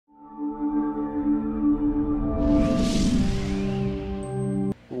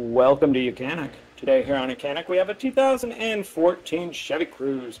Welcome to YOUCANIC. Today here on YOUCANIC we have a 2014 Chevy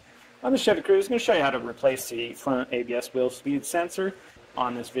Cruze. On the Chevy Cruze, I'm going to show you how to replace the front ABS wheel speed sensor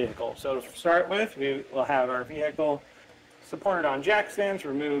on this vehicle. So to start with, we will have our vehicle supported on jack stands.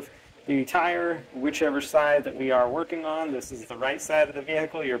 Remove the tire, whichever side that we are working on. This is the right side of the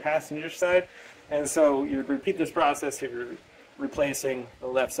vehicle, your passenger side. And so you repeat this process if you're replacing the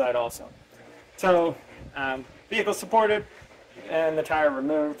left side also. So vehicle supported and the tire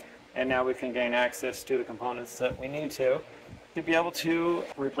removed, and now we can gain access to the components that we need to be able to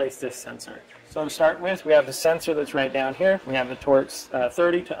replace this sensor. So to start with, we have the sensor that's right down here. We have the Torx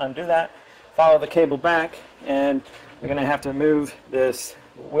 30 to undo that. Follow the cable back, and we're going to have to move this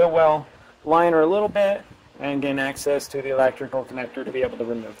wheel well liner a little bit and gain access to the electrical connector to be able to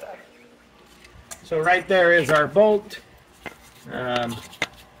remove that. So right there is our bolt.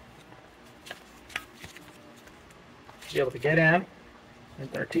 Be able to get in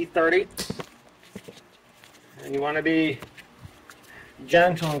with our T30, and you want to be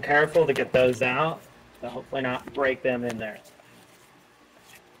gentle and careful to get those out, to hopefully not break them in there.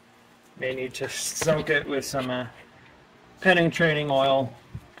 May need to soak it with some penetrating oil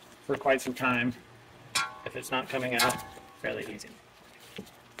for quite some time if it's not coming out fairly easy.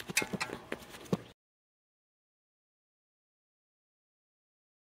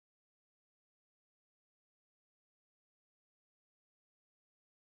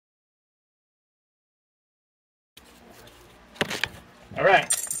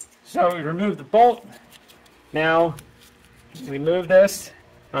 Alright, so we remove the bolt. Now we move this.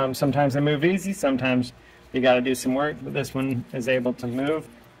 Sometimes they move easy, sometimes you got to do some work, but this one is able to move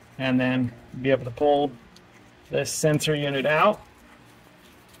and then be able to pull this sensor unit out.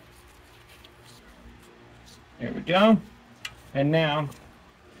 There we go. And now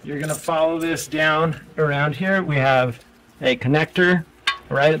you're going to follow this down around here. We have a connector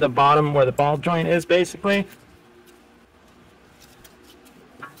right at the bottom where the ball joint is, basically.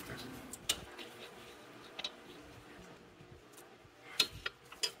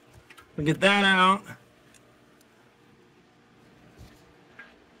 We get that out.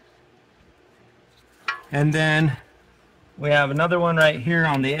 And then we have another one right here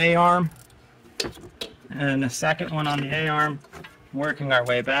on the A-arm. And a second one on the A-arm, working our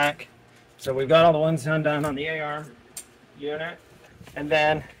way back. So we've got all the ones undone on the A-arm unit. And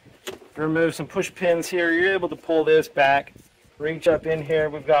then remove some push pins here. You're able to pull this back, reach up in here.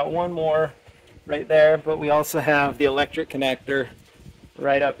 We've got one more right there, but we also have the electric connector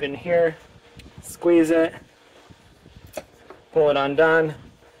right up in here. Squeeze it, pull it undone.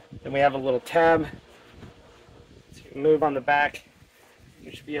 Then we have a little tab. So you move on the back, you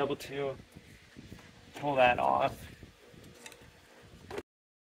should be able to pull that off.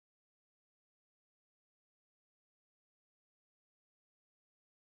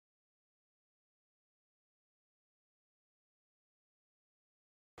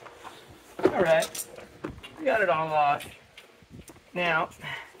 Alright, we got it all off. Now,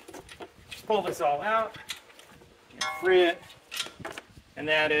 pull this all out, free it, and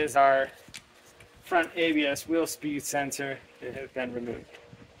that is our front ABS wheel speed sensor that has been removed.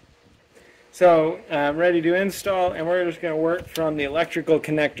 So I'm ready to install, and we're just going to work from the electrical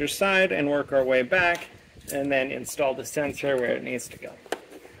connector side and work our way back and then install the sensor where it needs to go.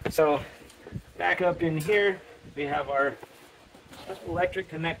 So back up in here we have our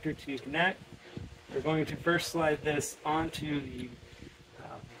electric connector to connect. We're going to first slide this onto the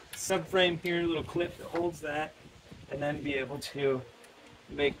subframe here, a little clip that holds that, and then be able to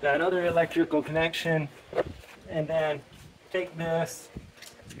make that other electrical connection. And then take this,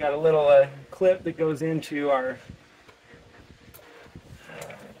 we've got a little clip that goes into our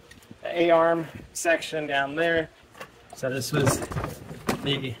A-arm section down there. So this was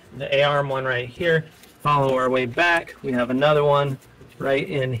the A-arm one right here. Follow our way back, we have another one right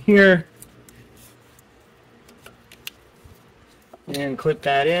in here. And clip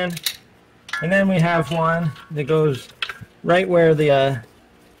that in, and then we have one that goes right where the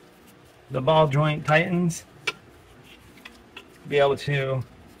ball joint tightens. Be able to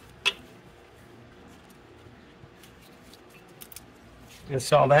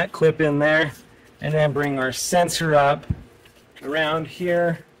install that clip in there, and then bring our sensor up around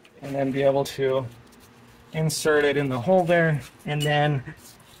here, and then be able to insert it in the hole there, and then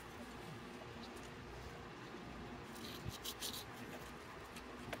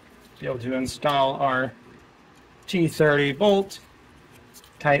be able to install our T30 bolt,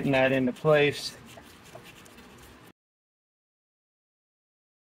 tighten that into place.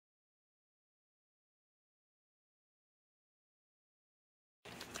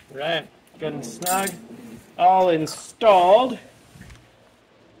 Right, good and snug, all installed.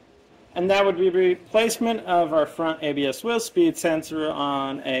 And that would be replacement of our front ABS wheel speed sensor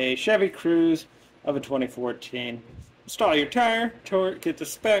on a Chevy Cruze of a 2014. Install your tire, torque, get the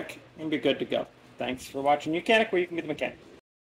spec, and be good to go. Thanks for watching YOUCANIC, where you can be the mechanic.